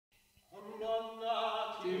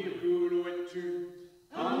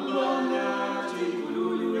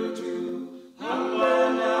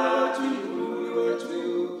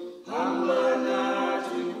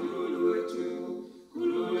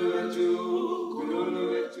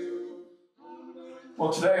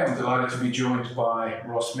Well, today I'm delighted to be joined by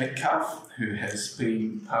Ross Metcalfe, who has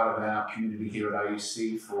been part of our community here at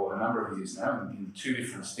RUC for a number of years now, in two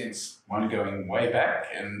different stints, one going way back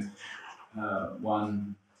and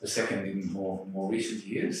the second in more recent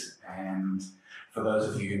years. And for those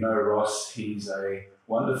of you who know Ross, he's a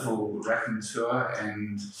wonderful raconteur,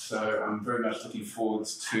 and so I'm very much looking forward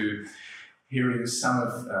to hearing some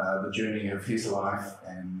of the journey of his life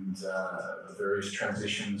and the various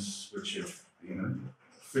transitions which have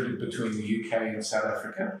fitted between the UK and South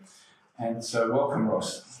Africa. And so welcome,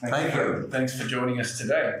 Ross. Thank you. Thanks for joining us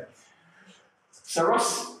today. So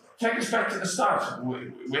Ross, take us back to the start.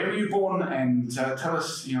 Where were you born, and tell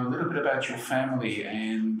us a little bit about your family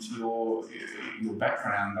and your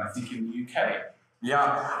background, I think, in the UK.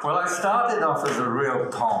 Yeah, well, I started off as a real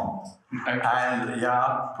Tom. Okay. And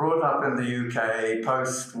brought up in the UK,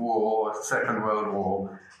 post-war, Second World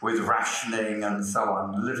War, with rationing and so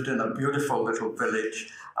on. Lived in a beautiful little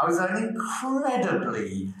village. I was an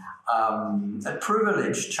incredibly a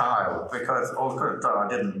privileged child because, although I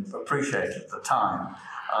didn't appreciate it at the time,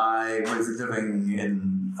 I was living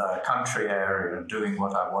in a country area and doing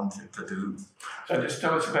what I wanted to do. So just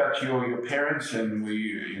tell us about your parents and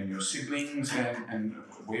your siblings and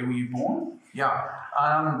where were you born? Yeah,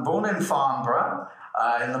 I'm born in Farnborough,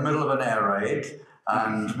 in the middle of an air raid,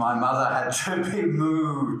 and my mother had to be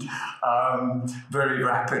moved very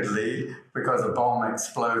rapidly because a bomb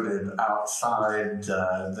exploded outside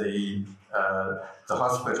the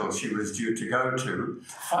hospital she was due to go to.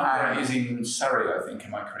 Farnborough is in Surrey, I think,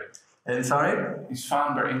 am I correct? Sorry? Is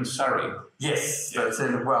Farnborough in Surrey? Yes, that's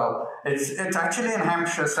it's actually in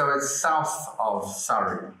Hampshire, so it's south of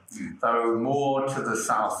Surrey, though more to the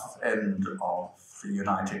south end of the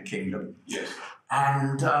United Kingdom. Yes.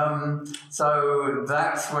 And so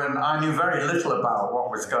that's when I knew very little about what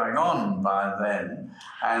was going on by then.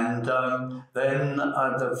 And then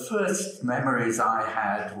the first memories I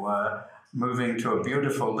had were moving to a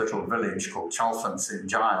beautiful little village called Chalfont in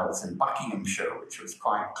Giles in Buckinghamshire, which was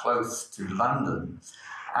quite close to London,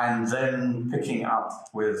 and then picking up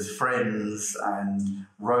with friends and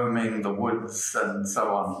roaming the woods and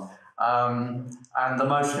so on. And the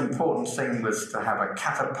most important thing was to have a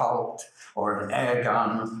catapult or an air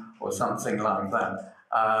gun or something like that,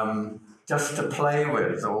 just to play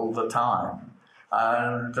with all the time.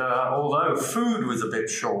 And although food was a bit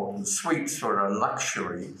short and sweets were a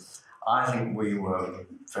luxury, I think we were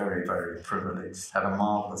very, very privileged, had a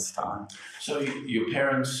marvellous time. So your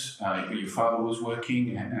parents, your father was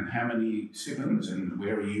working, and how many siblings, and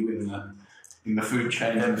where are you in the food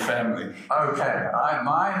chain in the family? Okay,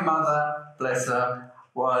 my mother, bless her,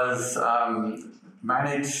 was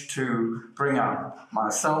managed to bring up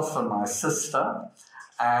myself and my sister,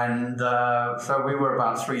 and so we were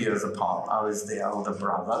about 3 years apart. I was the elder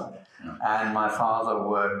brother, and my father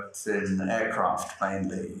worked in aircraft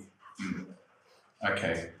mainly.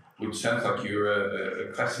 Okay, which sounds like you're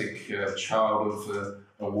a classic child of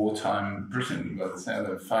a wartime Britain, by the sound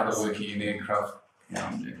of father working in aircraft.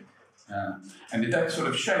 And did that sort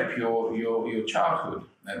of shape your childhood,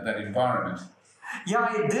 that environment?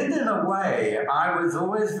 Yeah, it did in a way.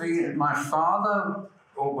 My father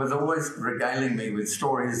was always regaling me with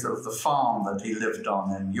stories of the farm that he lived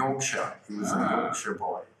on in Yorkshire. He was a Yorkshire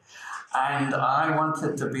boy. And I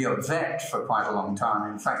wanted to be a vet for quite a long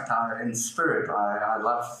time. In fact, in spirit, I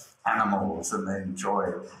love animals and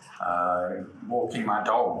enjoy walking my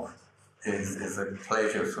dog is a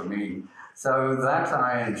pleasure for me. So that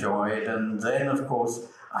I enjoyed. And then, of course,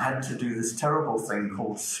 I had to do this terrible thing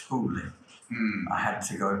called schooling. I had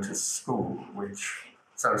to go to school,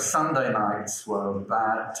 so Sunday nights were a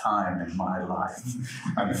bad time in my life.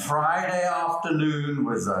 And Friday afternoon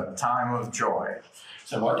was a time of joy.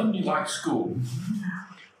 So why didn't you like school?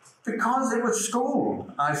 Because it was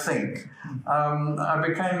school, I think. I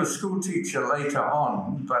became a school teacher later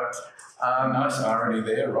on, but... nice irony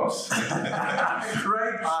there, Ross.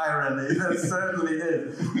 Great irony, there certainly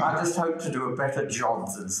is. I just hope to do a better job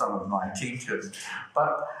than some of my teachers.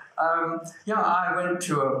 But, I went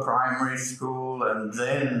to a primary school and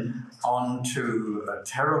then on to a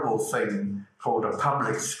terrible thing called a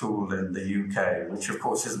public school in the UK, which of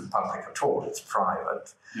course isn't public at all, it's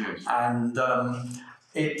private. Yes. And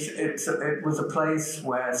it was a place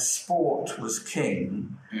where sport was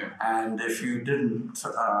king, and if you didn't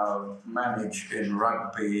manage in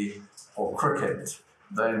rugby or cricket,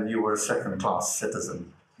 then you were a second-class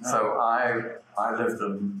citizen. So I lived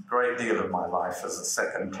a great deal of my life as a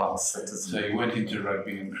second-class citizen. So you went into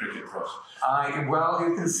rugby and cricket, Ross? Well,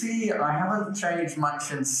 you can see I haven't changed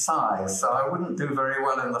much in size, so I wouldn't do very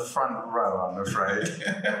well in the front row, I'm afraid.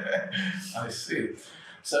 I see.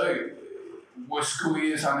 So were school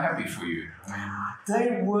years unhappy for you?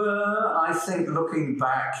 They were. I think looking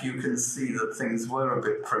back, you can see that things were a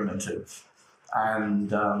bit primitive.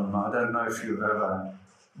 And I don't know if you've ever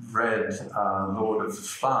read Lord of the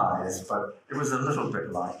Flies, but it was a little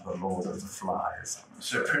bit like the Lord of the Flies.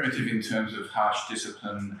 So primitive in terms of harsh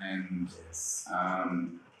discipline and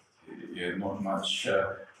Yes. Not much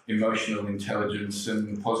emotional intelligence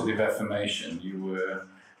and positive affirmation. You were...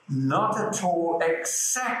 Not at all,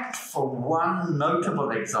 except for one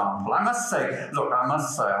notable example. I must say I'm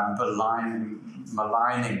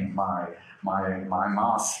maligning my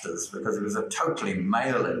masters because it was a totally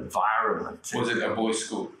male environment. Was it a boys'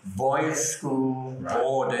 school? Boys' school, right.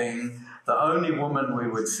 Boarding. The only woman we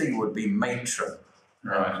would see would be matron.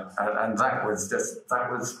 Right. And that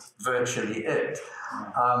was virtually it.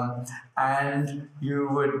 And you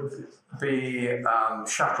would be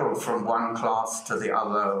shuttled from one class to the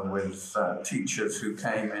other with teachers who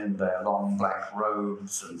came in their long black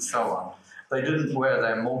robes and so on. They didn't wear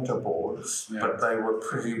their mortarboards, but they were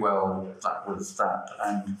pretty well, that was that.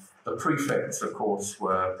 And the prefects, of course,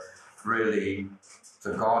 were really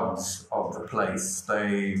the gods of the place.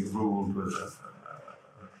 They ruled with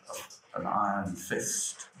an iron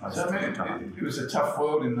fist. So, it was a tough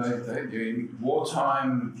world in those days.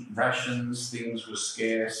 Wartime rations, things were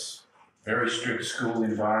scarce, very strict school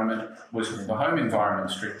environment. Was the home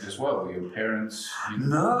environment strict as well? Were your parents?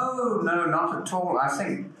 No, not at all. I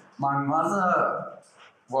think my mother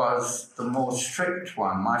was the more strict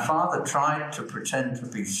one. My father tried to pretend to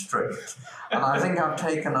be strict. And I think I've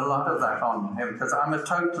taken a lot of that on him because I'm a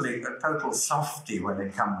total softie when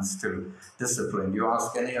it comes to discipline. You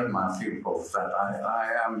ask any of my pupils that,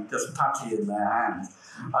 I am just putty in their hands.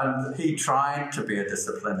 And he tried to be a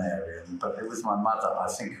disciplinarian, but it was my mother, I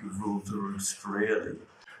think, who ruled the roost, really.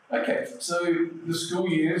 Okay, so the school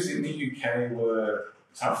years in the UK were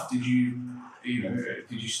tough. Did you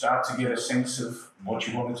start to get a sense of what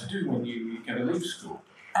you wanted to do when you were going to leave school?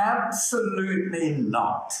 Absolutely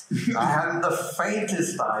not. I hadn't the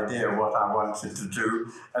faintest idea what I wanted to do.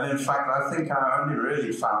 And in fact, I think I only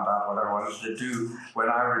really found out what I wanted to do when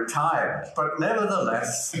I retired. But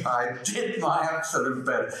nevertheless, I did my absolute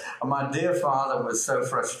best. And my dear father was so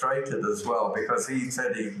frustrated as well because he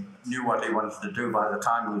said he knew what he wanted to do by the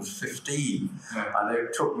time he was 15. Yeah. And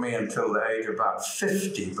it took me until the age of about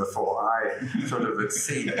 50 before I sort of had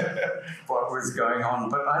seen what was going on.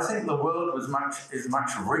 But I think the world is much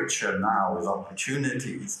richer now with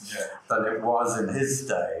opportunities than it was in his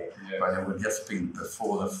day when it had just been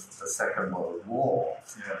before the Second World War.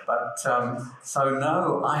 Yeah. But so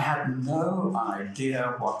no, I had no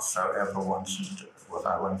idea whatsoever what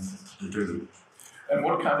I wanted to do. And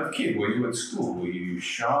what kind of kid were you at school? Were you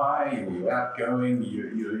shy? Were you outgoing?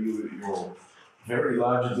 You're very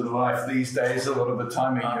larger than life these days a lot of the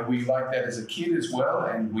time. Were you like that as a kid as well?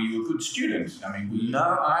 And were you a good student? No,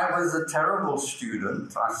 I was a terrible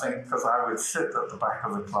student, I think, because I would sit at the back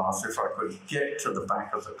of the class if I could get to the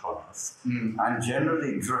back of the class and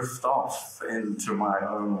generally drift off into my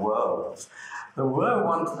own world. There were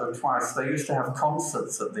once or twice, they used to have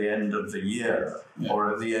concerts at the end of the year or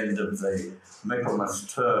at the end of the Michaelmas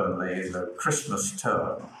term, the Christmas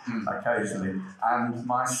term, occasionally. And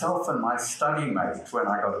myself and my study mate, when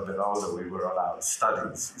I got a bit older, we were allowed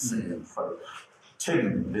studies, you see. And so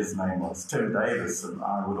Tim, his name was, Tim Davis, and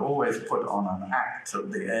I would always put on an act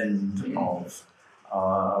at the end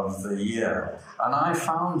of the year. And I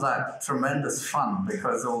found that tremendous fun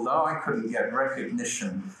because although I couldn't get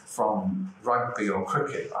recognition from rugby or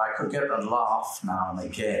cricket, I could get a laugh now and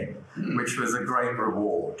again, which was a great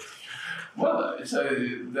reward. Well, so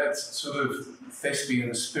that sort of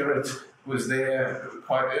thespian spirit was there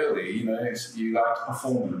quite early, you liked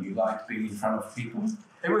performing, you liked being in front of people.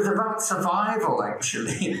 It was about survival,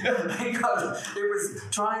 actually, because it was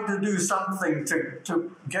trying to do something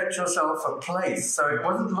to get yourself a place. So it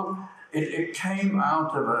wasn't it came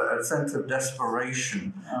out of a sense of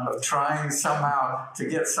desperation, of trying somehow to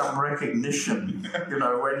get some recognition,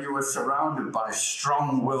 when you were surrounded by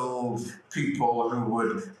strong-willed people who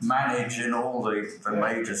would manage in all the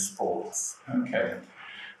major sports. Okay.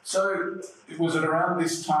 So was it around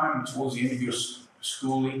this time, towards the end of your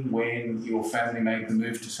schooling, when your family made the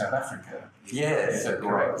move to South Africa? Yes,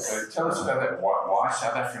 correct. So tell us about that. Why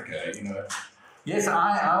South Africa? Yes,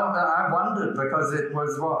 I wondered because it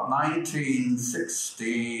was,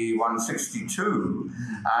 1961, 62,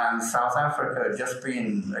 and South Africa had just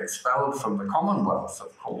been expelled from the Commonwealth,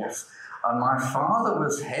 of course, and my father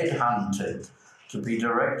was headhunted to be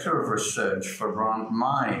Director of Research for Grant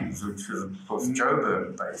Mines, which was, of course,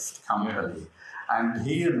 Joburg-based company. And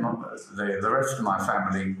he and the rest of my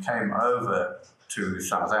family came over to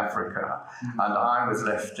South Africa, and I was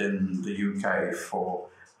left in the UK for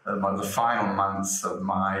the final months of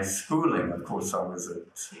my schooling. Of course, I was at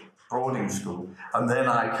boarding school. And then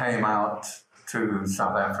I came out to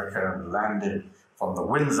South Africa and landed from the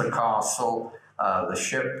Windsor Castle, the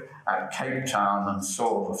ship at Cape Town, and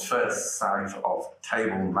saw the first sight of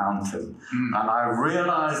Table Mountain. And I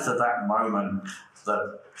realized at that moment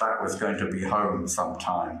that that was going to be home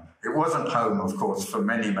sometime. It wasn't home, of course, for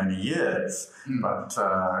many, many years, but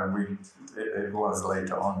it was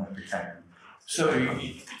later on it became. So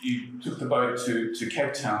you took the boat to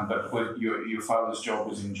Cape Town, but your father's job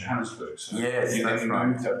was in Johannesburg. So yes, you that's then right.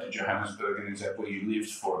 moved up to Johannesburg, and is that where you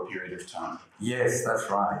lived for a period of time? Yes, that's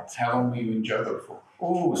right. How long were you in Joburg for?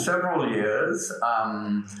 Oh, several years.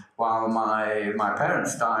 While my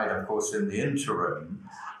parents died, of course, in the interim,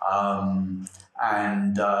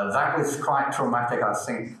 and that was quite traumatic, I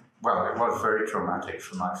think. Well, it was very traumatic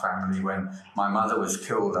for my family when my mother was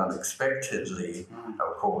killed unexpectedly.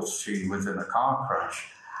 Of course, she was in a car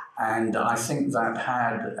crash. And I think that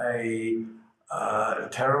had a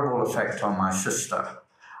terrible effect on my sister.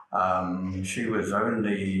 She was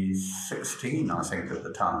only 16, I think, at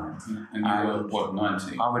the time. And you were, what,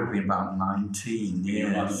 19? I would have been about 19, yes.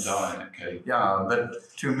 Your mother died, okay. Yeah, but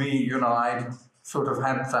to me, you know, I sort of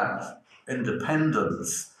had that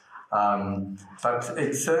independence. But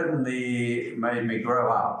it certainly made me grow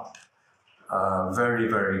up very,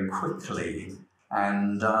 very quickly.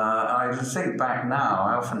 And I think back now,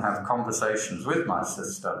 I often have conversations with my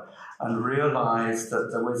sister and realize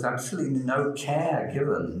that there was absolutely no care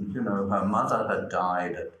given. You know, her mother had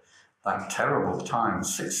died at that terrible time,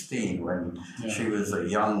 16, when she was a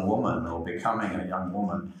young woman or becoming a young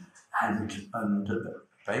woman. And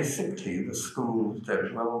basically, the school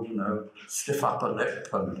said, well, you know, stiff upper lip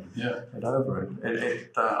and get over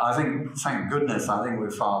it. I think, thank goodness, I think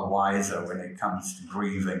we're far wiser when it comes to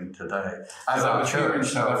grieving today. As our church in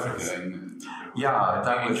South Africa.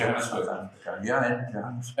 That was in Johannesburg. South Africa. Yeah, in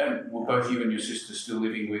Johannesburg. And were both you and your sister still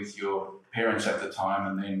living with your parents at the time,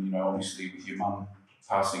 and then, you know, obviously with your mum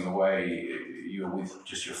passing away, you were with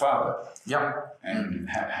just your father? Yep. And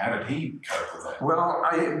how did he cope with that? Well,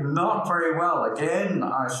 not very well. Again,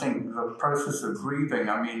 I think the process of grieving,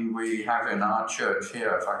 I mean, we have in our church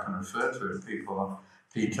here, if I can refer to it, people,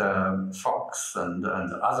 Peter Fox and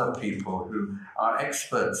other people who are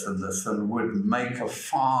experts in this and would make a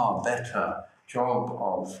far better job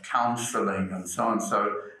of counselling and so on.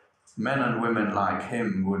 So men and women like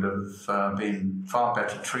him would have been far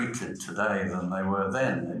better treated today than they were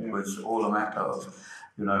then. It was all a matter of,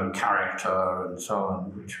 you know, character and so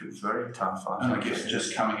on, which was very tough. I guess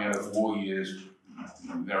just coming out of war years,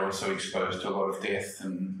 they're also exposed to a lot of death,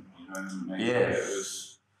 and, you know, maybe it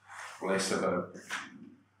was less of a,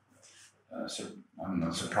 I don't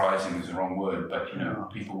know, surprising is the wrong word, but, you know,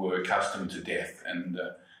 people were accustomed to death, and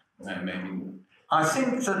maybe... I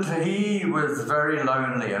think that he was very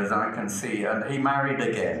lonely, as I can see, and he married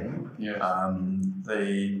again. Yes.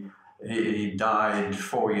 He died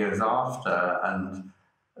 4 years after, and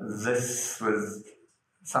this was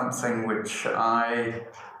something which I,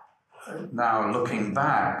 now looking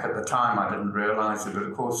back, at the time I didn't realise it, but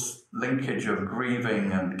of course linkage of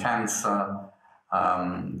grieving and cancer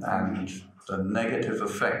and the negative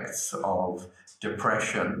effects of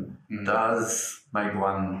depression does make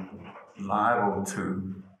one liable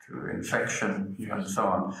to infection and so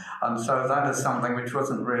on. And so that is something which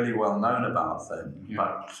wasn't really well known about then,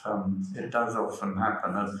 but it does often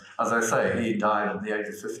happen. And as I say, he died at the age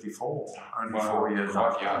of 54, only 4 years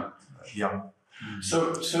after. Young. Yeah.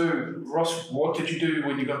 So Ross, what did you do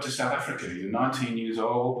when you got to South Africa? You're 19 years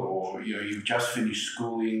old, or, you know, you've just finished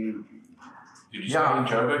schooling. Did you stay in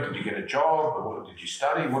Joburg? Did you get a job? Or did you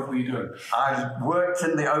study? What were you doing? I worked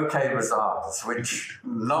in the OK Bazaars, which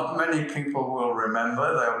not many people will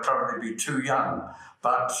remember. They'll probably be too young.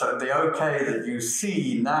 But the OK that you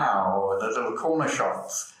see now, or the little corner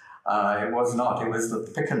shops, it was not. It was the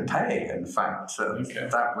Pick and Pay, in fact.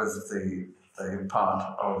 That was the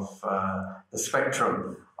part of the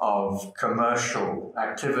spectrum of commercial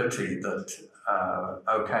activity that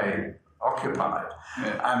OK occupied.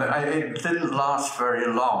 And it didn't last very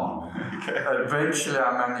long. Eventually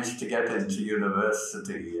I managed to get into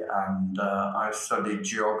university, and I studied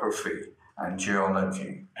geography and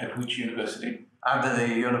geology. At which university? At the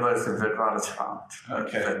University of Witwatersrand.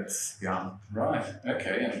 Okay. Yeah. Right.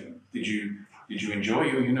 Okay. And did you enjoy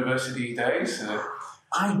your university days?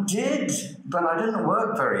 I did, but I didn't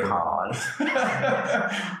work very hard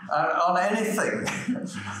on anything.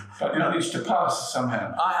 But managed to pass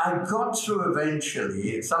somehow. I got through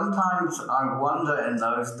eventually. Sometimes I wonder in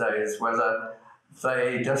those days whether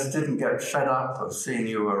they just didn't get fed up of seeing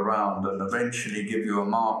you around and eventually give you a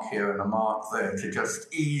mark here and a mark there to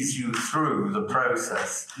just ease you through the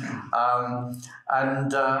process.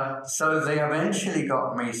 So they eventually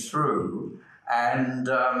got me through. And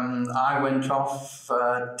I went off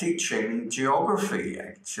teaching geography,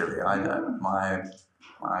 actually. My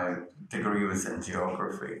degree was in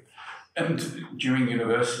geography. And during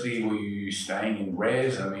university, were you staying in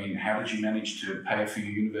res? I mean, how did you manage to pay for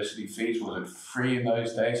your university fees? Was it free in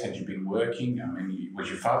those days? Had you been working? I mean, was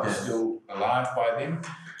your father still alive by then?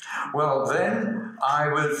 Well, then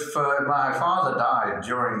my father died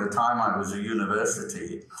during the time I was at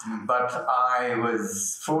university, but I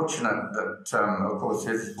was fortunate that, of course,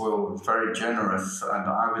 his will was very generous and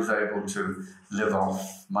I was able to live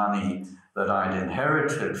off money that I'd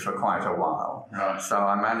inherited for quite a while. Right. So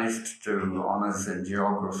I managed to do honours in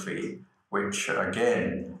geography, which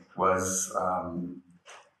again was,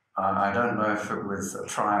 I don't know if it was a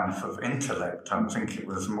triumph of intellect. I think it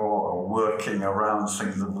was more working around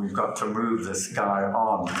things that we've got to move this guy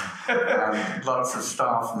on. And lots of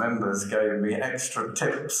staff members gave me extra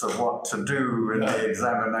tips of what to do in the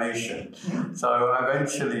examination. So I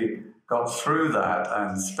eventually got through that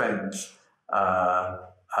and spent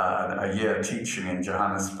a year teaching in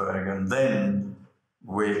Johannesburg, and then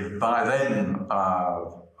by then I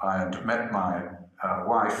had met my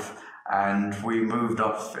wife, and we moved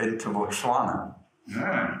off into Botswana.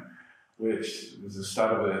 Which was the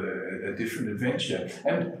start of a different adventure.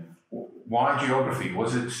 And why geography?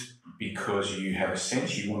 Was it because you had a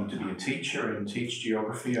sense you wanted to be a teacher and teach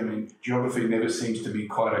geography? I mean, geography never seems to be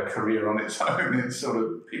quite a career on its own. It's sort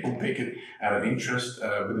of, people pick it out of interest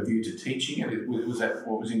with a view to teaching it. Was that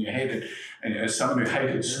what was in your head? And as someone who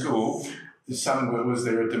hated school, was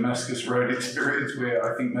there a Damascus Road experience where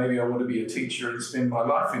I think maybe I want to be a teacher and spend my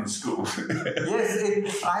life in school?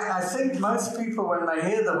 Yes, I think most people, when they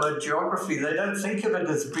hear the word geography, they don't think of it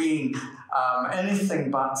as being anything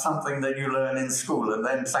but something that you learn in school and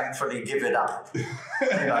then thankfully give it up.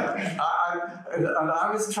 I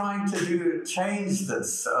was trying to change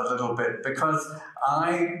this a little bit because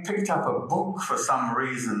I picked up a book for some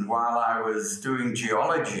reason while I was doing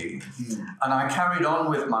geology, and I carried on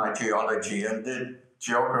with my geology and did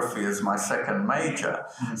geography as my second major.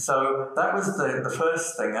 So that was the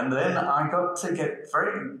first thing. And then I got to get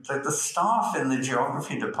the staff in the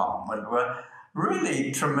geography department were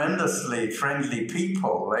really tremendously friendly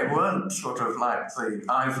people. They weren't sort of like the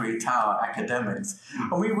ivory tower academics.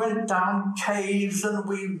 And we went down caves and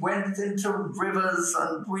we went into rivers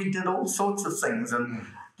and we did all sorts of things and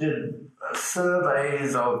did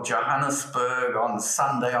surveys of Johannesburg on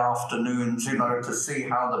Sunday afternoons, to see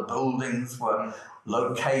how the buildings were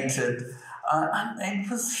located. And it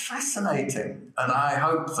was fascinating. And I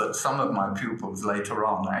hope that some of my pupils later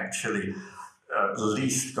on actually at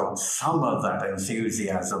least got some of that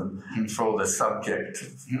enthusiasm for the subject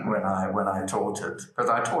when I taught it. Because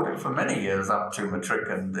I taught it for many years up to matric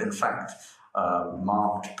and, in fact,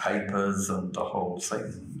 marked papers and the whole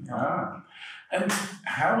thing. And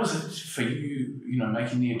how was it for you,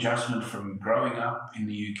 making the adjustment from growing up in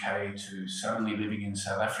the UK to suddenly living in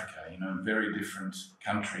South Africa? Very different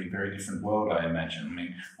country, very different world, I imagine. I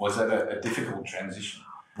mean, was that a difficult transition?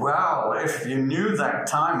 Well, if you knew that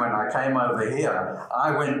time when I came over here,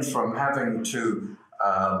 I went from having to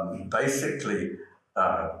basically,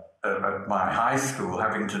 at my high school,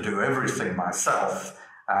 having to do everything myself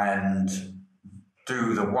and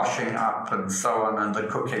do the washing up and so on and the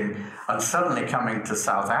cooking, and suddenly coming to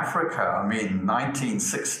South Africa. I mean,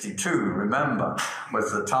 1962, remember,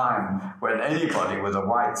 was the time when anybody with a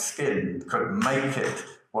white skin could make it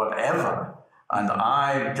whatever. And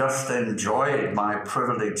I just enjoyed my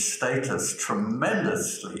privileged status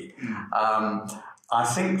tremendously. I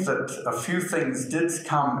think that a few things did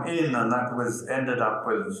come in, and that ended up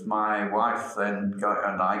with my wife then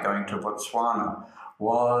and I going to Botswana,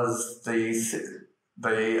 was the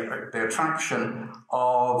attraction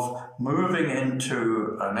of moving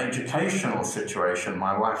into an educational situation.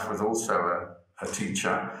 My wife was also a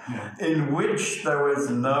teacher, in which there was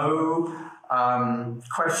no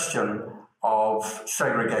question of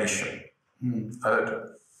segregation.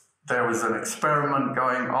 There was an experiment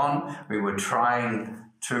going on. We were trying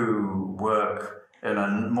to work in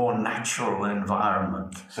a more natural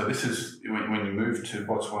environment. So this is when you moved to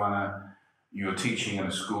Botswana. you were teaching in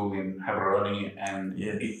a school in Habaroni, and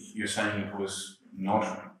you're saying it was not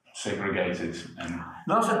segregated and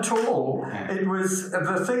not at all. It was,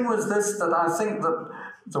 the thing was this, that I think that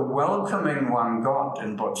the welcoming one got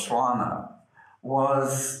in Botswana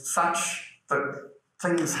was such that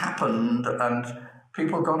things happened and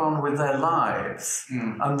people got on with their lives.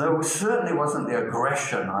 And there certainly wasn't the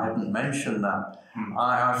aggression. I hadn't mentioned that.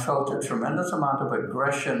 I felt a tremendous amount of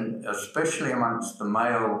aggression, especially amongst the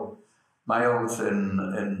males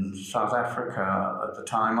in South Africa at the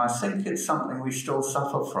time. I think it's something we still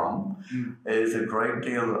suffer from, is a great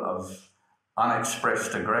deal of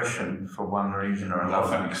unexpressed aggression for one reason or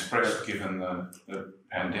another. Often expressed given the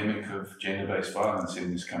pandemic of gender-based violence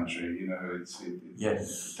in this country. You know, it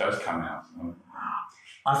does come out.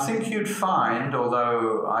 I think you'd find,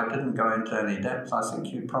 although I didn't go into any depth, I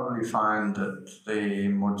think you'd probably find that the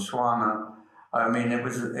Botswana, I mean, it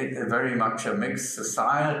was very much a mixed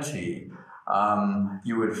society.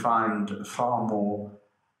 You would find far more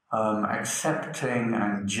accepting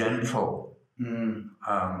and gentle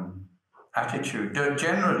attitude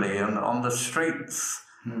generally, and on the streets.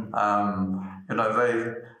 You know,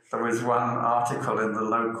 there was one article in the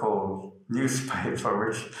local newspaper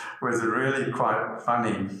which was really quite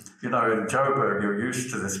funny. You know, in Joburg, you're used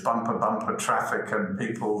to this bumper traffic and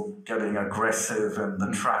people getting aggressive in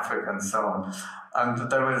the traffic and so on. And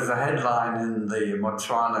there was a headline in the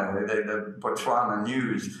Botswana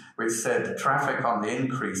news which said traffic on the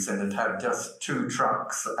increase, and it had just 2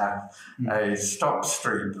 trucks at a stop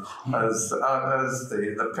street as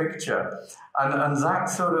the picture. And that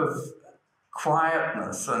sort of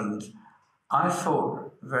quietness and, I thought,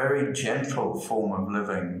 very gentle form of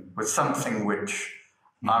living was something which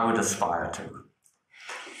I would aspire to.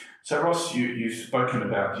 So Ross, you've spoken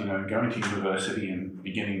about, you know, going to university and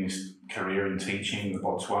beginning this career in teaching, the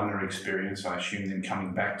Botswana experience, I assume, then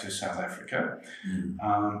coming back to South Africa.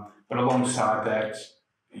 But alongside that,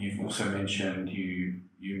 you've also mentioned you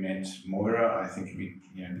met Moira, I think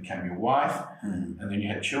became your wife, and then you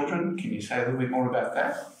had children. Can you say a little bit more about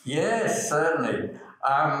that? Yes, certainly.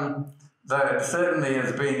 Certainly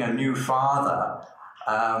as being a new father,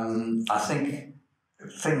 I think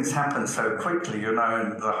things happen so quickly, you know,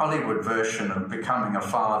 and the Hollywood version of becoming a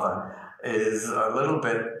father is a little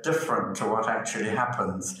bit different to what actually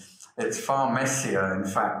happens. It's far messier, in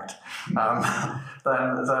fact, than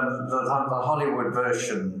the Hollywood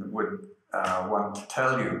version would want to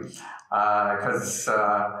tell you, because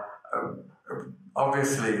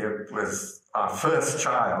obviously it was our first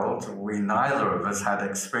child. We neither of us had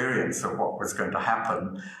experience of what was going to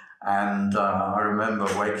happen. And I remember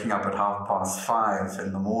waking up at 5:30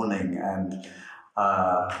 in the morning and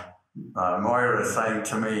Moira saying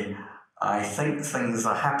to me, "I think things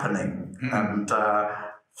are happening." And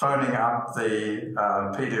phoning up the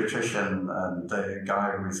pediatrician and the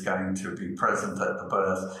guy who was going to be present at the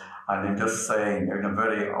birth, and him just saying in a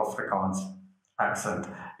very Afrikaans accent,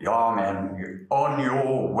 "Ja man, you're on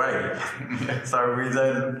your way." So we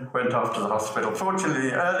then went off to the hospital,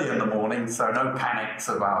 fortunately early in the morning, so no panics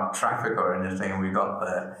about traffic or anything. We got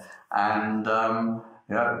there, and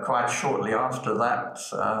quite shortly after that,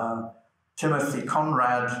 Timothy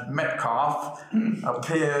Conrad Metcalfe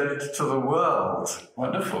appeared to the world.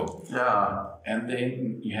 Wonderful. Yeah. And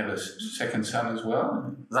then you have a second son as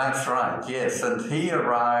well? That's right, yes. And he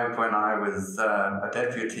arrived when I was a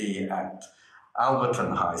deputy at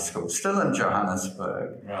Alberton High School, still in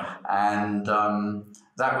Johannesburg. Right. And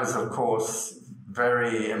that was, of course,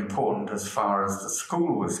 very important as far as the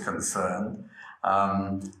school was concerned.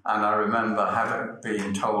 And I remember having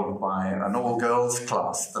been told by an all-girls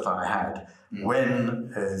class that I had,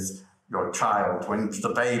 when is when's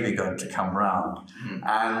the baby going to come round?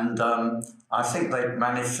 And I think they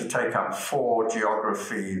managed to take up 4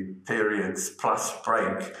 geography periods plus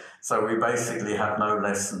break. So we basically had no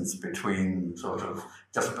lessons between sort of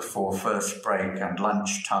just before first break and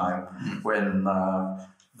lunchtime when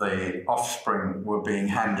the offspring were being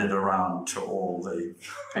handed around to all the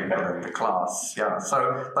people in the class. Yeah,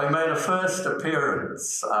 so they made a first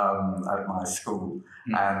appearance at my school,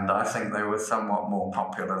 and I think they were somewhat more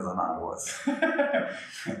popular than I was.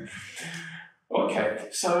 Okay,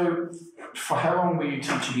 so for how long were you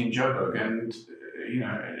teaching in Joburg? And,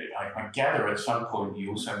 I gather at some point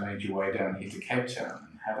you also made your way down here to Cape Town.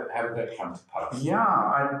 How did that come to pass? Yeah,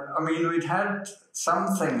 I mean, we'd had some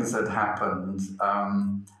things that happened,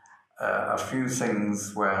 a few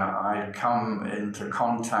things where I'd come into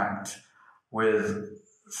contact with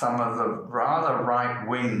some of the rather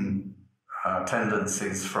right-wing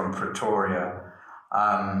tendencies from Pretoria,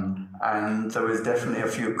 and there was definitely a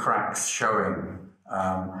few cracks showing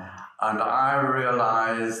And I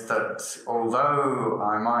realized that although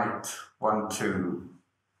I might want to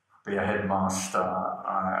be a headmaster,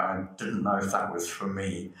 I didn't know if that was for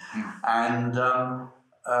me. And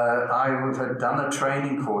I had done a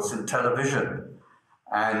training course in television.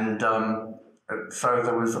 And so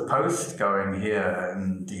there was a post going here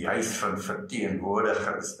in the Huis van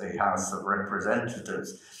Verteenwoordigers, the House of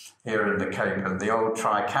Representatives here in the Cape, and the old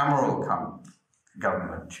tricameral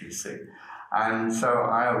government, you see. And so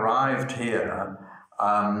I arrived here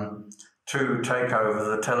to take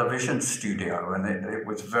over the television studio, and it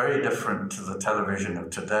was very different to the television of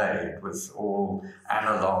today. It was all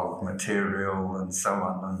analog material and so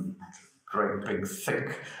on, and great big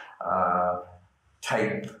thick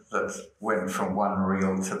tape that went from one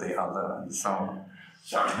reel to the other and so on.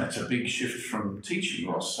 So that's a big shift from teaching,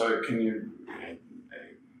 Ross. So can you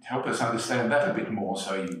help us understand that a bit more?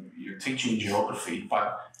 So you're teaching geography,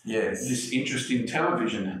 but yes, this interest in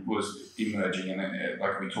television was emerging, and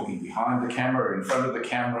like we're talking behind the camera, in front of the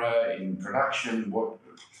camera, in production, what?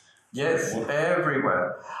 Yes,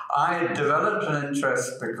 everywhere. I developed an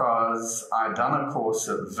interest because I'd done a course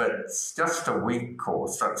at WITS, just a week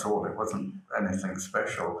course, that's all, it wasn't anything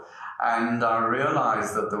special. And I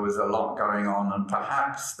realized that there was a lot going on, and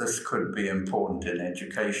perhaps this could be important in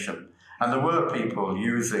education. And there were people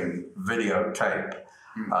using videotape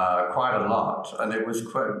quite a lot, and it was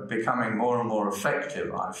becoming more and more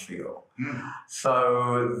effective, I feel.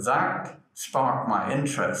 So that sparked my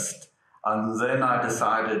interest. And then I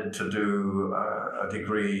decided to do a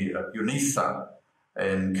degree at UNISA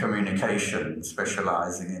in communication,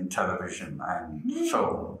 specializing in television and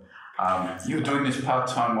film. You were doing this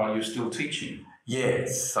part-time while you're still teaching?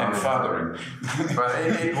 Yes. And fathering? But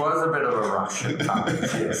it was a bit of a rush at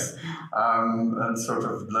times, yes. And sort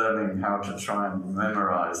of learning how to try and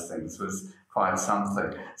memorize things was quite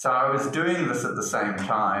something. So I was doing this at the same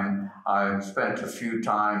time. I spent a few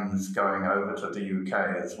times going over to the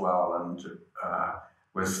UK as well, and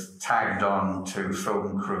was tagged on to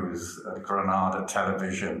film crews at Granada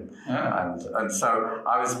Television. And so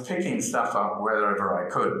I was picking stuff up wherever I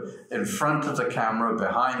could, in front of the camera,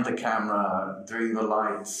 behind the camera, doing the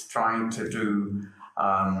lights, trying to do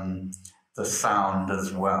the sound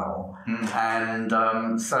as well.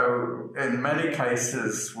 And so in many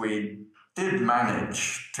cases we did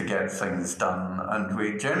manage to get things done, and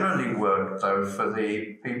we generally worked, though, for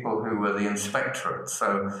the people who were the inspectorate.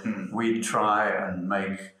 So we'd try and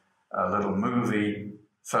make a little movie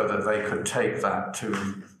so that they could take that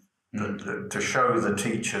to show the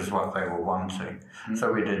teachers what they were wanting.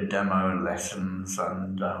 So we did demo lessons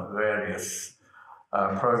and various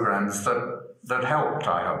programs that helped,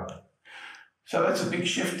 I hope. So that's a big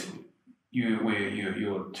shift.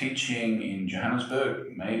 You're teaching in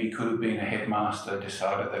Johannesburg, maybe could have been a headmaster,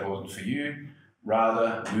 decided that wasn't for you,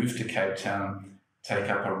 rather move to Cape Town, take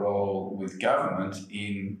up a role with government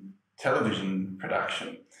in television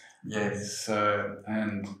production. Yes. So,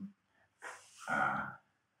 and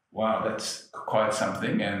wow, that's quite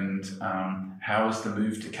something. And how was the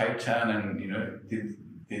move to Cape Town? And, you know, did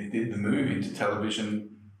the move into television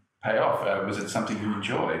pay off? Was it something you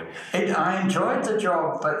enjoyed? I enjoyed the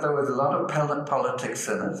job, but there was a lot of politics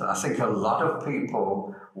in it. I think a lot of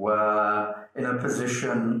people were in a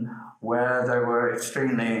position where they were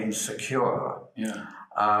extremely insecure. Yeah.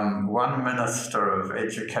 One minister of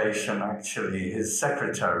education, actually, his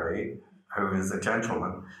secretary, who is a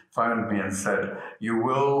gentleman, phoned me and said, "You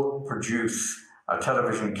will produce a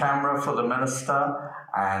television camera for the minister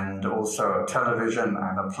and also a television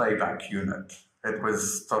and a playback unit." It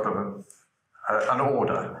was sort of an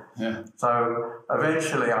order. Yeah. So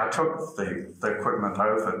eventually I took the equipment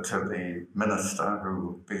over to the minister,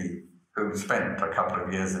 who spent a couple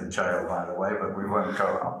of years in jail, by the way, but we won't go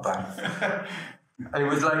up that. It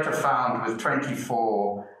was later found with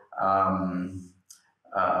 24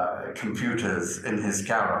 computers in his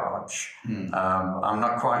garage. I'm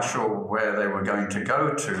not quite sure where they were going to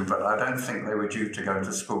go to, but I don't think they were due to go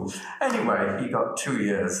to school. Anyway, he got 2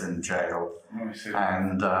 years in jail,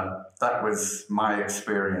 and that was my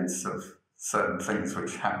experience of certain things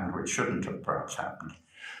which happened which shouldn't have perhaps happened.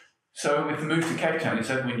 So with the move to Cape Town, is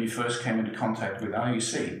that when you first came into contact with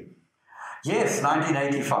RUC? Yes,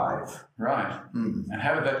 1985. Right. And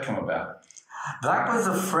how did that come about? That was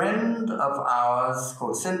a friend of ours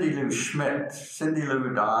called Cindy Lou Schmidt. Cindy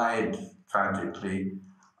Lou died tragically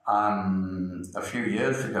a few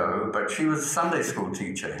years ago, but she was a Sunday school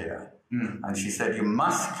teacher here. And she said, "You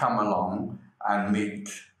must come along and meet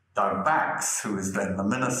Doug Bax, who was then the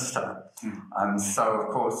minister." And so, of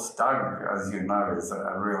course, Doug, as you know, is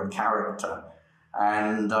a real character.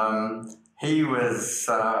 And he was,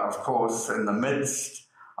 of course, in the midst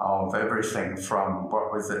of everything from,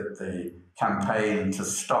 the campaign to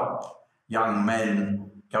stop young men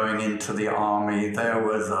going into the army. There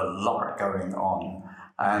was a lot going on.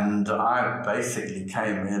 And I basically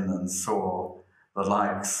came in and saw the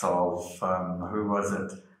likes of, who was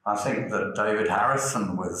it? I think that David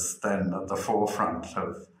Harrison was then at the forefront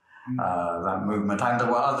of that movement. And there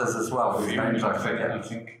were others as well. Fiona McLennan, I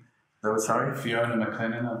think. Sorry? Fiona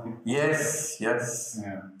McLennan, I think. Yes. Yeah.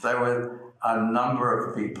 There were a number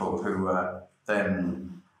of people who were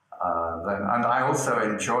then, and I also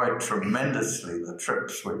enjoyed tremendously the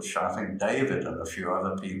trips which I think David and a few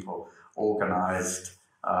other people organised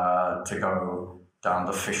to go down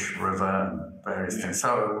the Fish River and various things.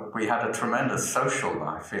 So we had a tremendous social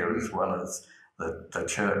life here as well as the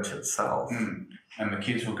church itself. And the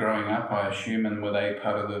kids were growing up, I assume, and were they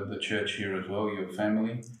part of the church here as well, your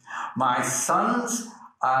family? My sons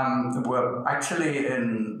were actually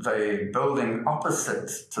in the building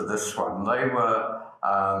opposite to this one. They were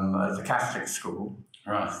at the Catholic school,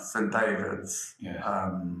 right? St. David's,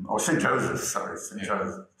 yeah. Or St. Joseph's, sorry, St.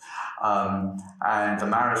 Joseph, and the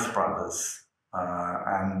Maris brothers,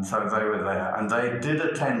 and so they were there, and they did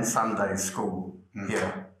attend Sunday school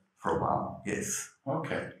here for a while. Yes.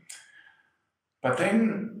 Okay. But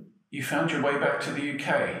then you found your way back to the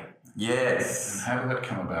UK. Yes. And how did that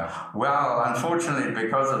come about? Well, unfortunately,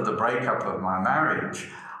 because of the breakup of my marriage,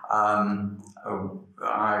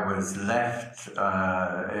 I was left in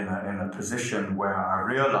a position where I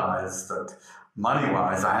realized that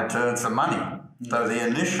money-wise I had to earn some money. So the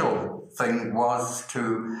initial thing was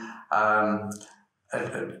to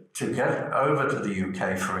get over to the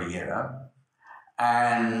UK for a year,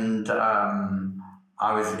 and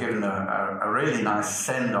I was given a really nice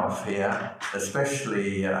send-off here,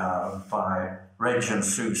 especially by Reg and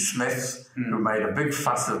Sue Smith, who made a big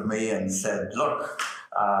fuss of me and said, look,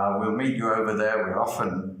 we'll meet you over there. We'll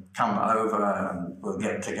often come over and we'll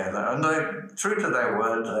get together. And they, true to their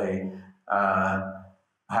word, they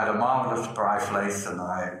had a marvellous bright lace, and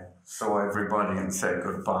I saw everybody and said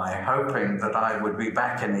goodbye, hoping that I would be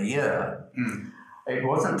back in a year. It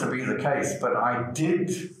wasn't to be the case, but I did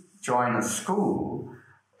join a school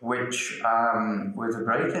which was a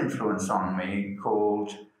great influence on me,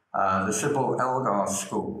 called the Sybil Elgar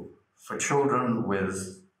School for children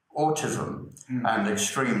with autism and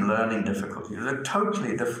extreme learning difficulties. It was a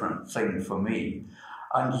totally different thing for me.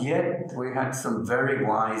 And yet we had some very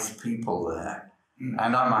wise people there.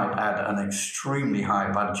 And I might add an extremely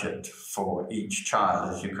high budget for each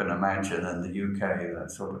child, as you can imagine. In the UK,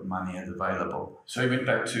 that sort of money is available. So you went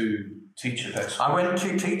back to teach at that school? I went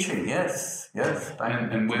to teaching, yes.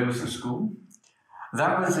 And where was the school?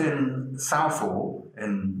 That was in Southall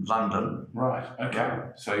in London. Right, okay.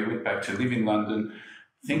 Yeah. So you went back to live in London,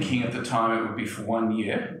 thinking at the time it would be for 1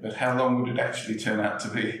 year, but how long would it actually turn out to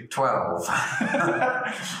be? 12.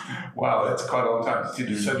 Wow, that's quite a long time. So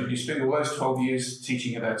did you spend all those 12 years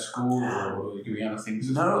teaching at that school, or doing other things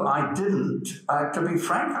as well? No, I didn't. To be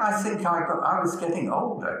frank, I think I was getting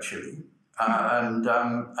old, actually. And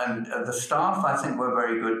the staff, I think, were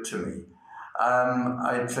very good to me.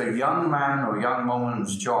 It's a young man or young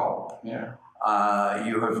woman's job. Yeah.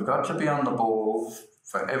 You have got to be on the ball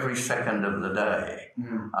for every second of the day,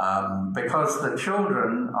 because the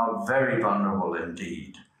children are very vulnerable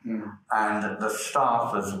indeed, and the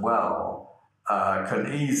staff as well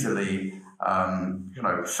can easily,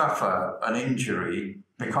 suffer an injury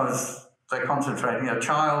because they're concentrating. A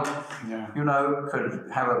child, could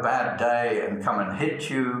have a bad day and come and hit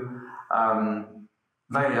you.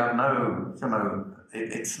 They have no,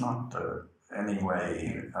 it's not any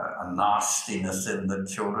way a nastiness in the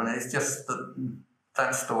children. It's just that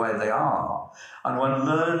that's the way they are. And one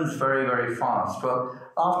learns very, very fast. But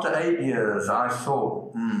after 8 years, I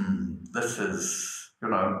thought, this is,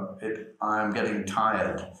 I'm getting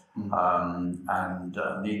tired and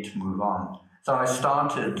need to move on. So I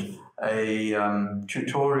started a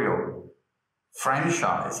tutorial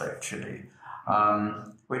franchise, actually,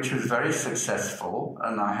 which was very successful,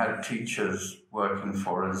 and I had teachers working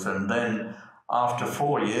for us. And then after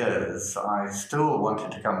 4 years, I still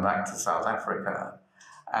wanted to come back to South Africa.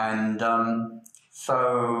 And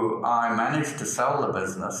so I managed to sell the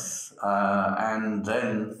business, and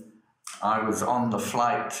then I was on the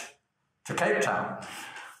flight to Cape Town.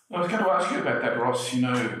 I was going to ask you about that, Ross.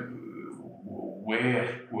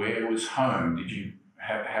 Where was home? Did you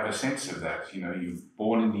have a sense of that? You were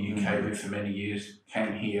born in the UK, lived for many years,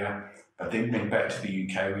 came here, but then went back to the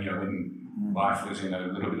UK, when life was in a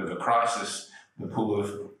little bit of a crisis, the pull of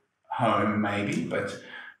home maybe, but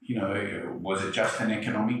was it just an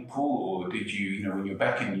economic pull, or did you, when you're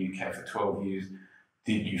back in the UK for 12 years,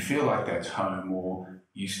 did you feel like that's home, or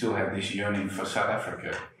you still have this yearning for South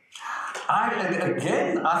Africa? I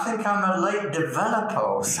think I'm a late developer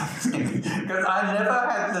or something, because I never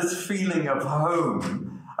had this feeling of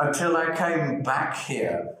home until I came back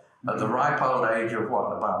here at the ripe old age of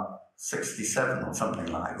about 67 or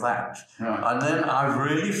something like that. Right. And then I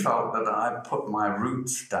really felt that I put my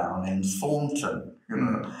roots down in Thornton,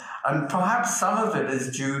 And perhaps some of it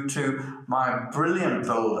is due to my brilliant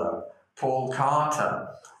builder, Paul Carter,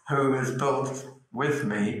 who has built with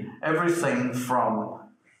me everything from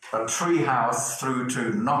a tree house through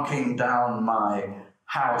to knocking down my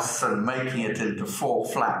house and making it into 4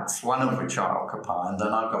 flats, one of which I occupy, and then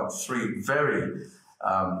I've got 3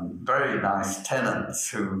 very nice tenants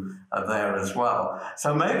who are there as well.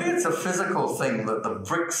 So maybe it's a physical thing that the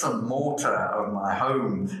bricks and mortar of my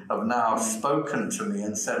home have now spoken to me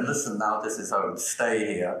and said, listen, now this is home,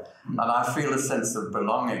 stay here. And I feel a sense of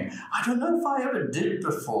belonging. I don't know if I ever did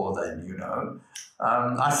before then,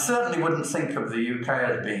 I certainly wouldn't think of the UK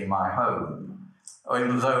as being my home,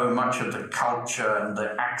 although much of the culture and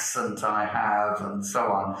the accent I have and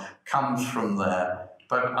so on comes from there.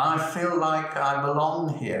 But I feel like I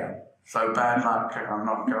belong here. So bad luck, I'm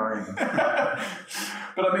not going.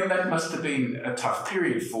 But I mean, that must have been a tough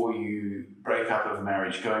period for you, breakup of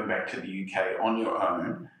marriage, going back to the UK on your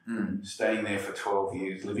own, staying there for 12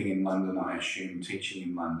 years, living in London, I assume, teaching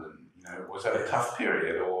in London. Was that a tough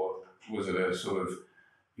period, or was it a sort of,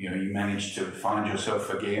 you managed to find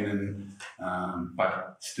yourself again, and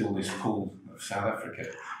but still this pull of South Africa?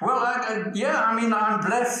 Well, I'm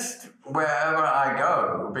blessed wherever I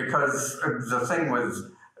go, because the thing with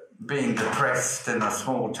being depressed in a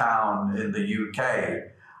small town in the UK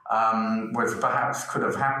was perhaps could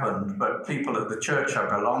have happened, but people at the church I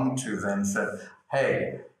belonged to then said,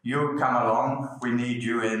 hey, you come along, we need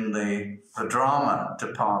you in the drama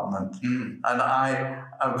department. And I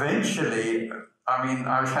eventually,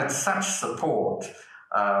 I had such support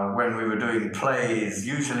when we were doing plays,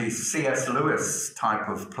 usually C.S. Lewis type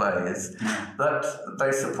of plays, that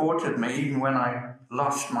they supported me even when I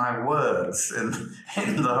lost my words in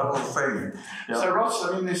the whole thing. Yeah. So Ross,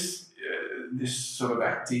 this sort of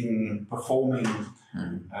acting, performing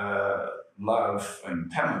love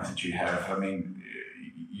and talent that you have,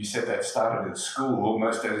 you said that started at school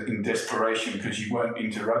almost in desperation because you weren't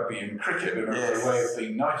into rugby and cricket and a way of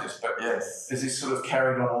being noticed. But has this sort of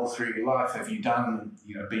carried on all through your life? Have you done,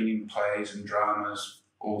 been in plays and dramas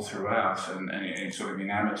all throughout and sort of in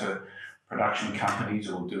amateur production companies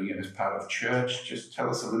or doing it as part of church? Just tell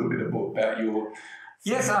us a little bit about your...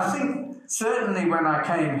 Yes, I think certainly when I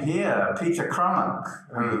came here, Peter Crummock,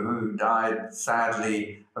 who died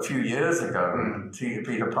sadly a few years ago,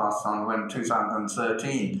 Peter passed on in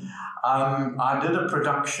 2013, I did a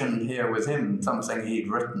production here with him, something he'd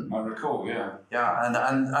written. I recall, yeah. Yeah, and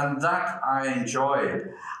that I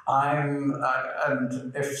enjoyed.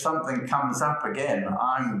 And if something comes up again,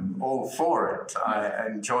 I'm all for it. I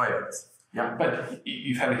enjoy it. Yeah, but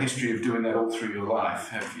you've had a history of doing that all through your life,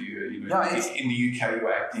 have you? In the UK, you're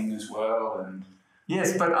acting as well, and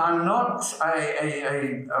yes, but I'm not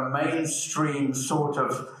a mainstream sort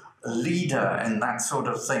of leader in that sort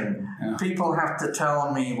of thing. Yeah. People have to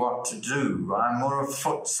tell me what to do. I'm more a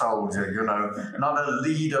foot soldier, not a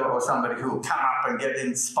leader or somebody who'll come up and get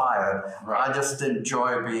inspired. Right. I just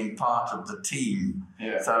enjoy being part of the team.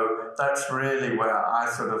 Yeah. So that's really where I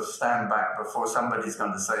sort of stand back before somebody's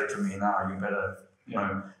going to say to me, now you better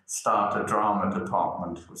start a drama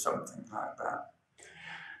department or something like that.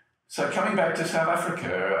 So coming back to South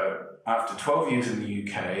Africa, after 12 years in the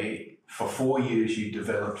UK, for 4 years you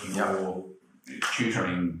developed your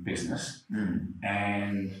tutoring business,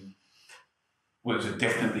 and was it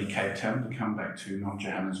definitely Cape Town to come back to, not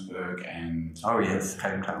Johannesburg? And oh yes,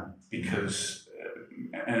 Cape Town. Because,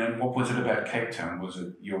 and what was it about Cape Town? Was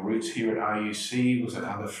it your roots here at RUC? Was it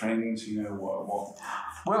other friends? What?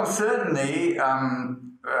 Well, certainly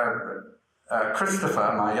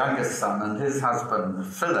Christopher, my youngest son, and his husband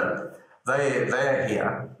Philip, they're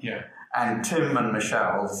here. Yeah. And Tim and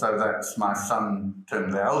Michelle, so that's my son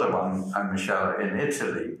Tim, the elder one, and Michelle are in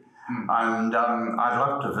Italy. And I'd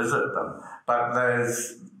love to visit them, but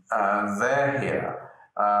they're here.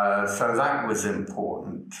 So that was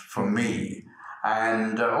important for me.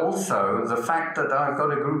 And also the fact that I've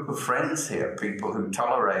got a group of friends here, people who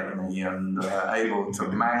tolerate me and are able to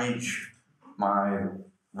manage my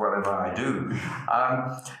whatever I do.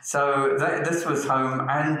 So this was home.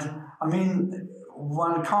 And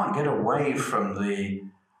one can't get away from the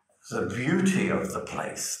the beauty of the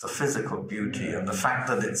place, the physical beauty, and the fact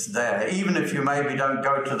that it's there. Even if you maybe don't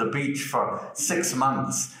go to the beach for 6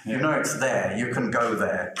 months, you know it's there. You can go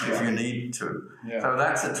there if you need to. Yeah. So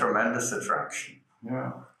that's a tremendous attraction.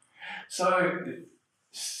 Yeah. So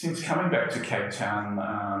since coming back to Cape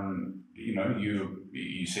Town, you know,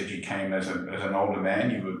 you said you came as an older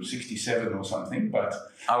man. You were 67 or something, but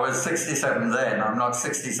I was 67 then. I'm not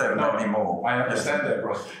 67 anymore. I understand that,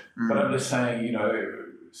 Ross. But I'm just saying, you know,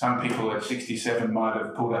 some people at 67 might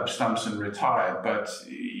have pulled up stumps and retired, but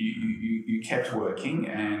you kept working,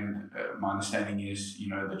 and my understanding is, you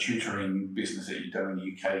know, the tutoring business that you've done in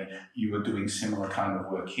the UK, you were doing similar kind of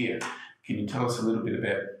work here. Can you tell us a little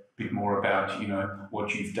bit more about, you know,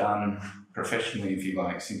 what you've done professionally, if you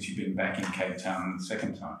like, since you've been back in Cape Town the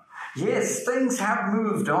second time? Yes, things have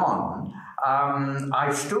moved on.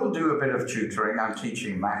 I still do a bit of tutoring. I'm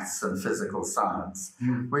teaching maths and physical science,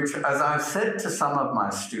 which, as I've said to some of my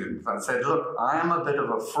students, I've said, look, I am a bit of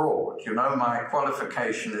a fraud. You know, my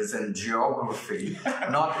qualification is in geography,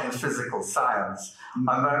 not in physical science.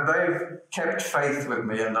 And they've kept faith with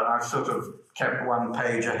me, and I've sort of kept one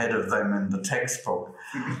page ahead of them in the textbook.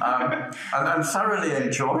 And thoroughly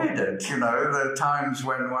enjoyed it. You know, there are times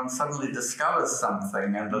when one suddenly discovers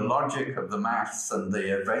something, and the logic of the maths and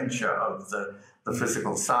the adventure of the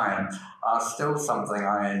physical science are still something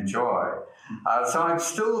I enjoy. So I'm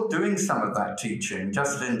still doing some of that teaching,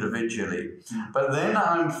 just individually. But then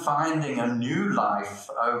I'm finding a new life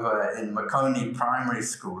over in Makoni Primary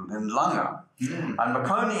School in Langa. And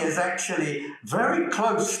Makoni is actually very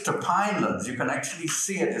close to Pinelands. You can actually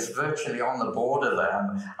see it. It's virtually on the border there.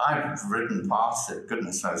 And I've ridden past it,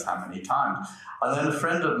 goodness knows how many times. And then a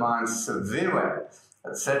friend of mine, Saviwe,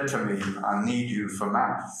 had said to me, I need you for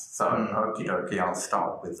maths. So, okie dokie, I'll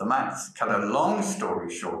start with the maths. Cut a long story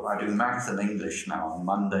short, I do maths and English now on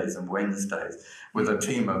Mondays and Wednesdays with a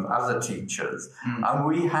team of other teachers. And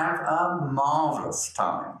we have a marvelous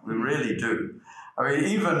time. We really do. I mean,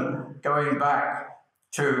 even going back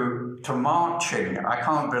to marching, I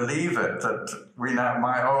can't believe it that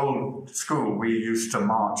my old school, we used to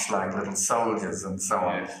march like little soldiers and so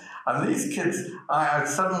on. And these kids, I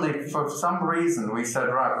suddenly, for some reason, we said,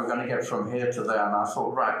 right, we're going to get from here to there. And I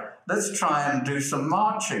thought, right, let's try and do some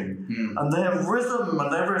marching. And their rhythm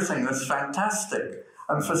and everything was fantastic.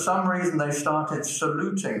 And for some reason, they started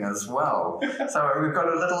saluting as well. So we've got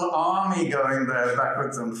a little army going there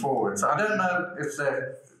backwards and forwards. I don't know if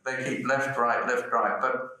they keep left, right,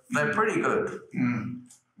 but they're pretty good.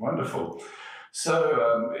 Wonderful.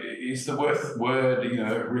 So is the word, you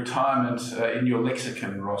know, retirement in your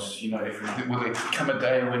lexicon, Ross? You know, will there come a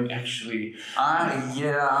day when actually...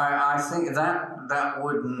 I think that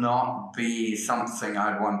would not be something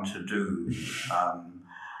I'd want to do.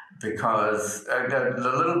 Because a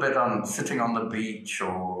little bit on sitting on the beach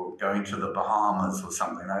or going to the Bahamas or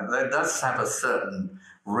something, that does have a certain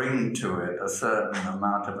ring to it, a certain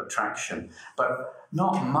amount of attraction, but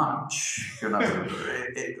not much, you know.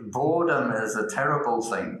 Boredom is a terrible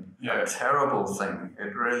thing, a terrible thing.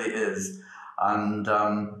 It really is. And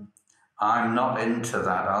I'm not into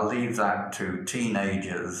that. I'll leave that to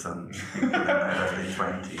teenagers and people in their early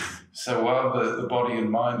 20s. So while the body and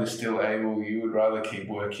mind are still able, you would rather keep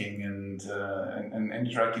working and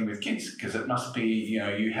interacting with kids, because it must be, you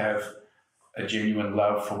know, you have a genuine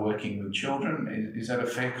love for working with children. Is that a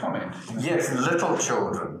fair comment? Yes, little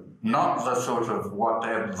children, not the sort of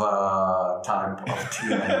whatever type of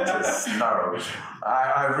teenagers. No,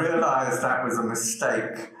 I realised that was a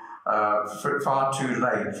mistake. Far too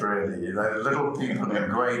late, really. The little people in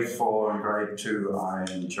grade 4 and grade 2 I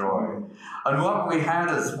enjoy. And what we had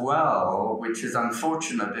as well, which is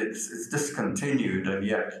unfortunate, it's discontinued, and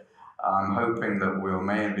yet I'm hoping that we'll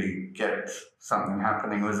maybe get something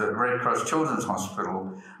happening, was at Red Cross Children's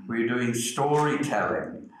Hospital. We're doing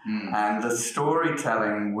storytelling, and the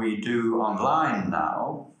storytelling we do online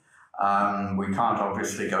now. We can't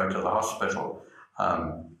obviously go to the hospital,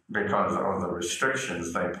 because of the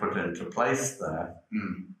restrictions they put into place there.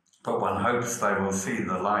 But one hopes they will see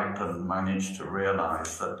the light and manage to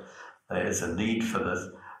realize that there is a need for this.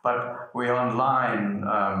 But we're online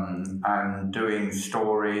and doing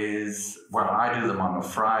stories. Well, I do them on a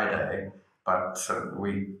Friday, but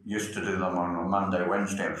we used to do them on a Monday,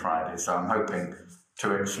 Wednesday and Friday, so I'm hoping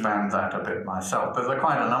to expand that a bit myself. But there are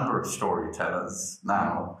quite a number of storytellers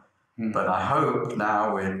now. But I hope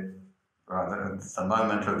now at the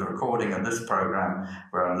moment of the recording of this program,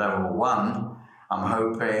 we're on level 1. I'm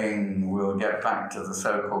hoping we'll get back to the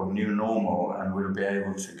so-called new normal, and we'll be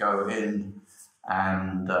able to go in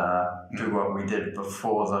and do what we did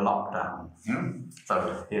before the lockdown.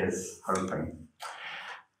 So here's hoping.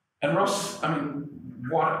 And Ross, I mean,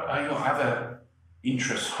 what are your other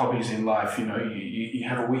interests, hobbies in life? You know, you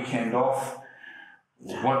have a weekend off.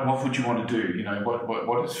 What would you want to do? You know,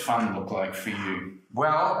 what does fun look like for you?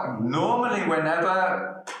 Well, normally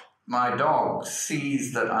whenever my dog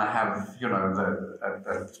sees that I have, you know,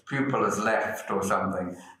 the pupil has left or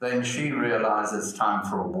something, then she realizes time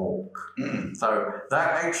for a walk. So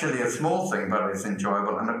that actually a small thing, but it's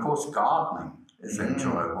enjoyable. And of course, gardening is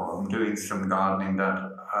enjoyable. I'm doing some gardening at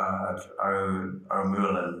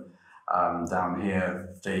O'Mulan down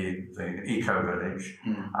here, the eco village,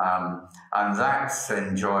 and that's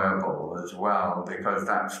enjoyable as well because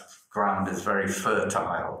that ground is very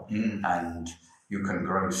fertile, and you can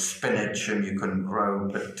grow spinach and you can grow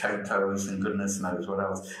potatoes and goodness knows what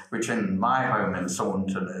else, which in my home in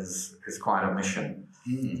Thornton is quite a mission.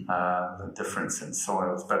 The difference in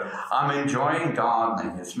soils, but I'm enjoying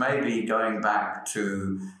gardening. It's maybe going back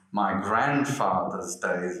to my grandfather's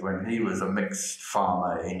days when he was a mixed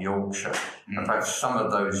farmer in Yorkshire. And perhaps some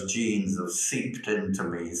of those genes have seeped into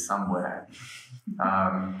me somewhere.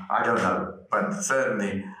 I don't know, but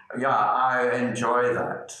certainly, yeah, I enjoy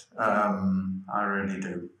that. I really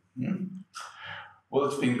do. Well,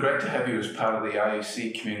 it's been great to have you as part of the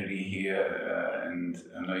RUC community here, and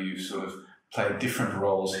I know you've sort of played different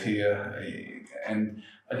roles here, and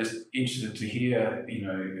I'm just interested to hear, you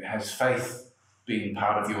know, has faith been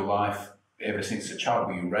part of your life ever since a child?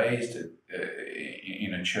 Were you raised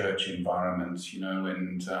in a church environment, you know,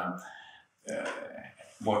 and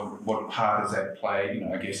what part has that played, you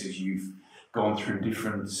know, I guess as you've gone through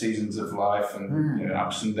different seasons of life and you know,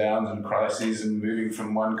 ups and downs and crises and moving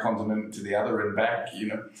from one continent to the other and back, you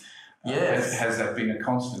know? Yes. Has that been a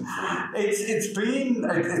constant for you?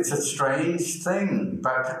 It's a strange thing,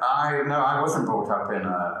 but I wasn't brought up in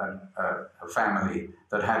a family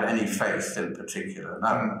that had any faith in particular.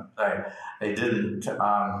 No, they didn't.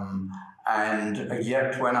 And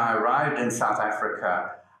yet when I arrived in South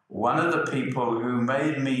Africa, one of the people who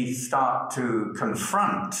made me start to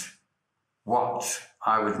confront what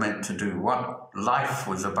I was meant to do, what life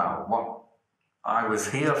was about, what I was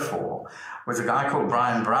here for, was a guy called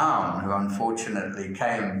Brian Brown, who unfortunately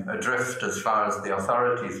came adrift as far as the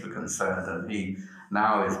authorities were concerned, and he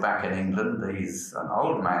now is back in England. He's an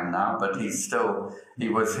old man now, but he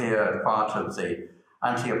was here as part of the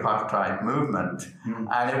anti-apartheid movement.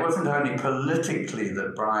 And it wasn't only politically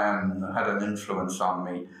that Brian had an influence on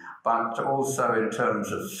me, but also in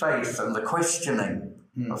terms of faith and the questioning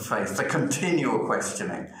of faith, the continual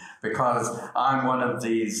questioning, because I'm one of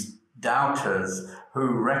these doubters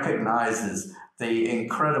who recognizes the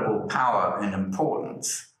incredible power and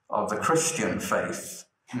importance of the Christian faith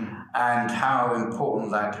and how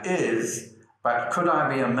important that is. But could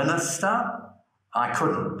I be a minister? I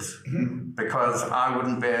couldn't, because I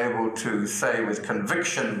wouldn't be able to say with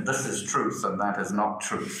conviction, this is truth and that is not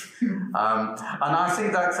truth. And I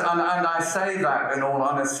think that's, and I say that in all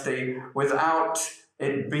honesty, without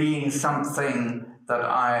it being something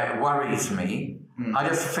that worries me. I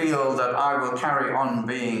just feel that I will carry on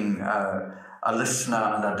being a listener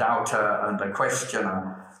and a doubter and a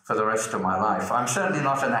questioner for the rest of my life. I'm certainly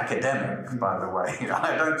not an academic, by the way.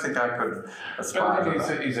 I don't think I could aspire to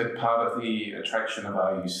that. Is it part of the attraction of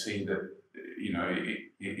RUC that, you know,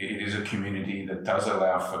 it is a community that does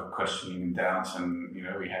allow for questioning and doubts, and, you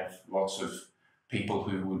know, we have lots of people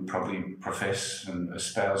who would probably profess and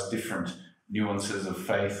espouse different nuances of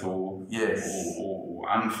faith or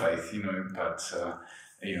unfaith, you know, but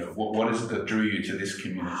you know, what is it that drew you to this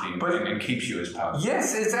community and keeps you as part of it?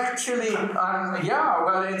 Yes, it's actually,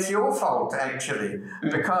 well, it's your fault, actually,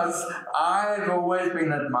 because I've always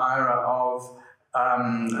been an admirer of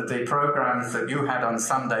the programs that you had on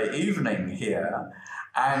Sunday evening here.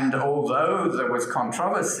 And although there was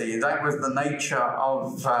controversy, that was the nature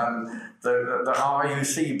of the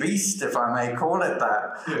RUC beast, if I may call it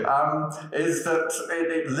that, is that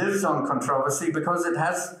it lives on controversy because it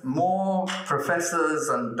has more professors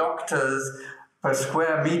and doctors per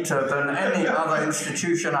square meter than any other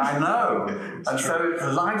institution I know. And so its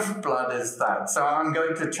lifeblood is that. So I'm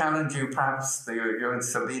going to challenge you, perhaps you and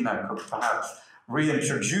Sabina could perhaps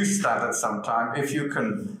reintroduce that at some time, if you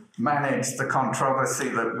can manage the controversy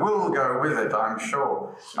that will go with it, I'm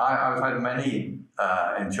sure. I've had many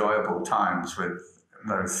enjoyable times with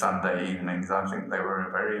those Sunday evenings. I think they were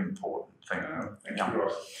a very important thing. Thank you,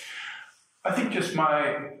 Ross. I think just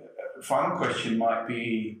my final question might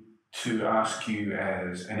be to ask you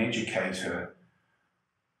as an educator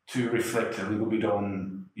to reflect a little bit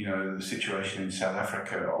on, you know, the situation in South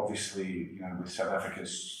Africa. Obviously, you know, with South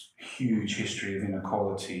Africa's huge history of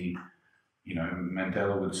inequality, you know,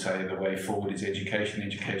 Mandela would say the way forward is education,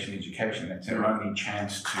 education, education. That's our only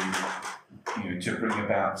chance to to bring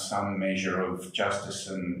about some measure of justice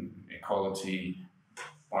and equality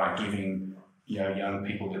by giving young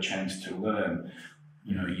people the chance to learn.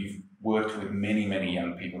 You've worked with many, many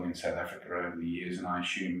young people in South Africa over the years, and I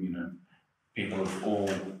assume people of all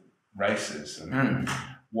races.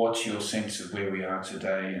 What's your sense of where we are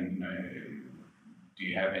today, and do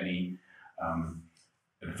you have any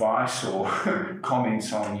advice or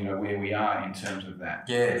comments on where we are in terms of that?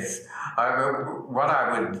 Yes. What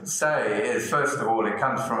I would say is, first of all, it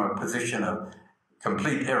comes from a position of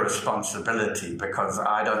complete irresponsibility, because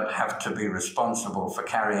I don't have to be responsible for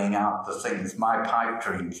carrying out the things, my pipe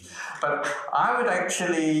dreams. But I would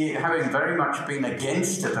actually, having very much been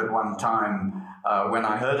against it at one time, when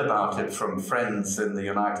I heard about it from friends in the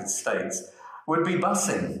United States, would be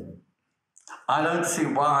busing. I don't see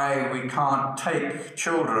why we can't take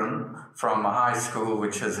children from a high school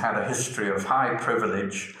which has had a history of high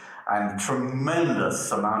privilege and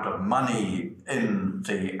tremendous amount of money in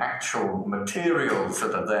the actual materials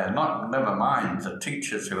that are there, never mind the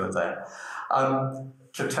teachers who are there,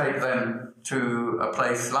 to take them to a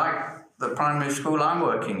place like the primary school I'm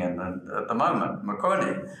working in at the moment,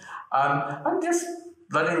 Makoni, and just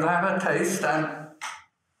letting them have a taste, and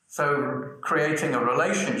so creating a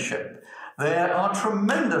relationship. There are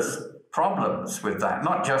tremendous problems with that,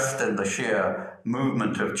 not just in the sheer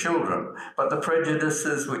movement of children, but the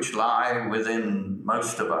prejudices which lie within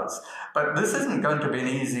most of us. But this isn't going to be an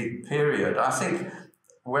easy period. I think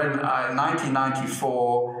when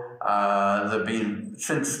 1994,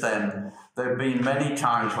 since then, there have been many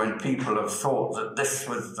times when people have thought that this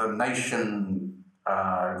was the nation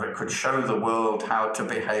that could show the world how to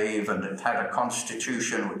behave, and it had a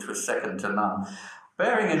constitution which was second to none.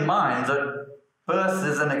 Bearing in mind that birth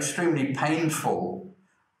is an extremely painful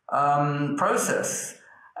process,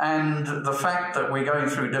 and the fact that we're going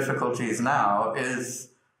through difficulties now is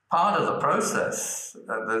part of the process.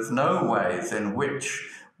 There's no ways in which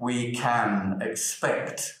we can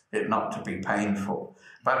expect it not to be painful.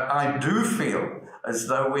 But I do feel as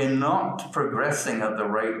though we're not progressing at the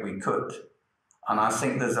rate we could. And I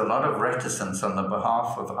think there's a lot of reticence on the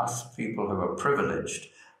behalf of us people who are privileged,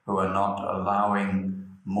 who are not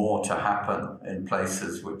allowing more to happen in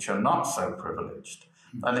places which are not so privileged.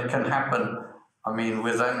 And it can happen,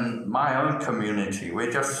 within my own community.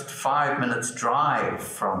 We're just 5 minutes drive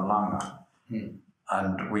from Langa.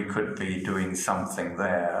 And we could be doing something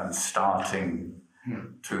there and starting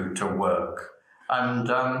to work. And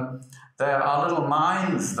there are little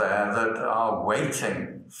minds there that are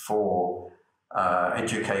waiting for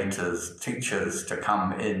educators, teachers to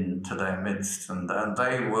come into their midst, and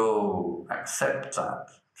they will accept that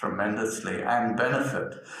tremendously and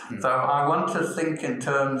benefit. So I want to think in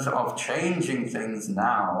terms of changing things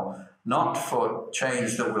now, not for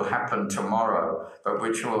change that will happen tomorrow, but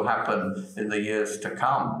which will happen in the years to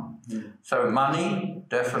come. So money,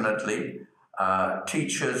 definitely.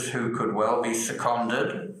 Teachers who could well be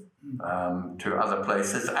seconded to other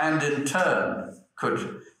places, and in turn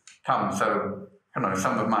could come. So,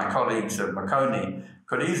 some of my colleagues at Makoni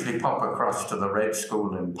could easily pop across to the Red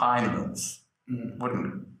School in Pinelands.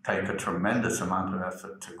 Wouldn't take a tremendous amount of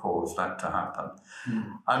effort to cause that to happen.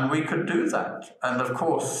 And we could do that. And of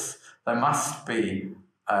course, there must be,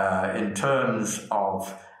 in terms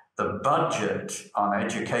of the budget on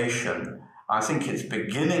education, I think it's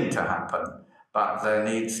beginning to happen, but there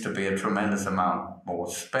needs to be a tremendous amount more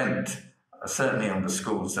spent, certainly on the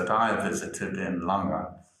schools that I visited in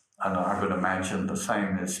Langa. And I would imagine the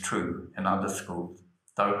same is true in other schools.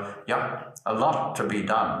 So, yeah, a lot to be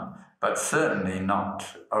done, but certainly not,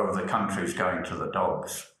 the country's going to the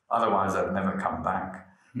dogs. Otherwise, they'd never come back.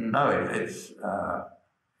 No, it's how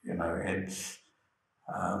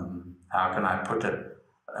can I put it?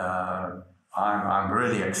 I'm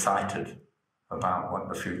really excited about what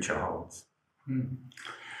the future holds.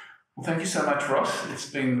 Well, thank you so much, Ross. It's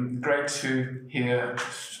been great to hear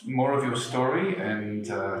more of your story and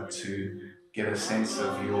to get a sense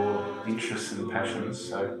of your interests and passions.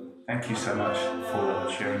 So thank you so much for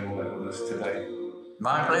sharing all that with us today.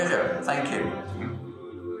 My pleasure. Thank you.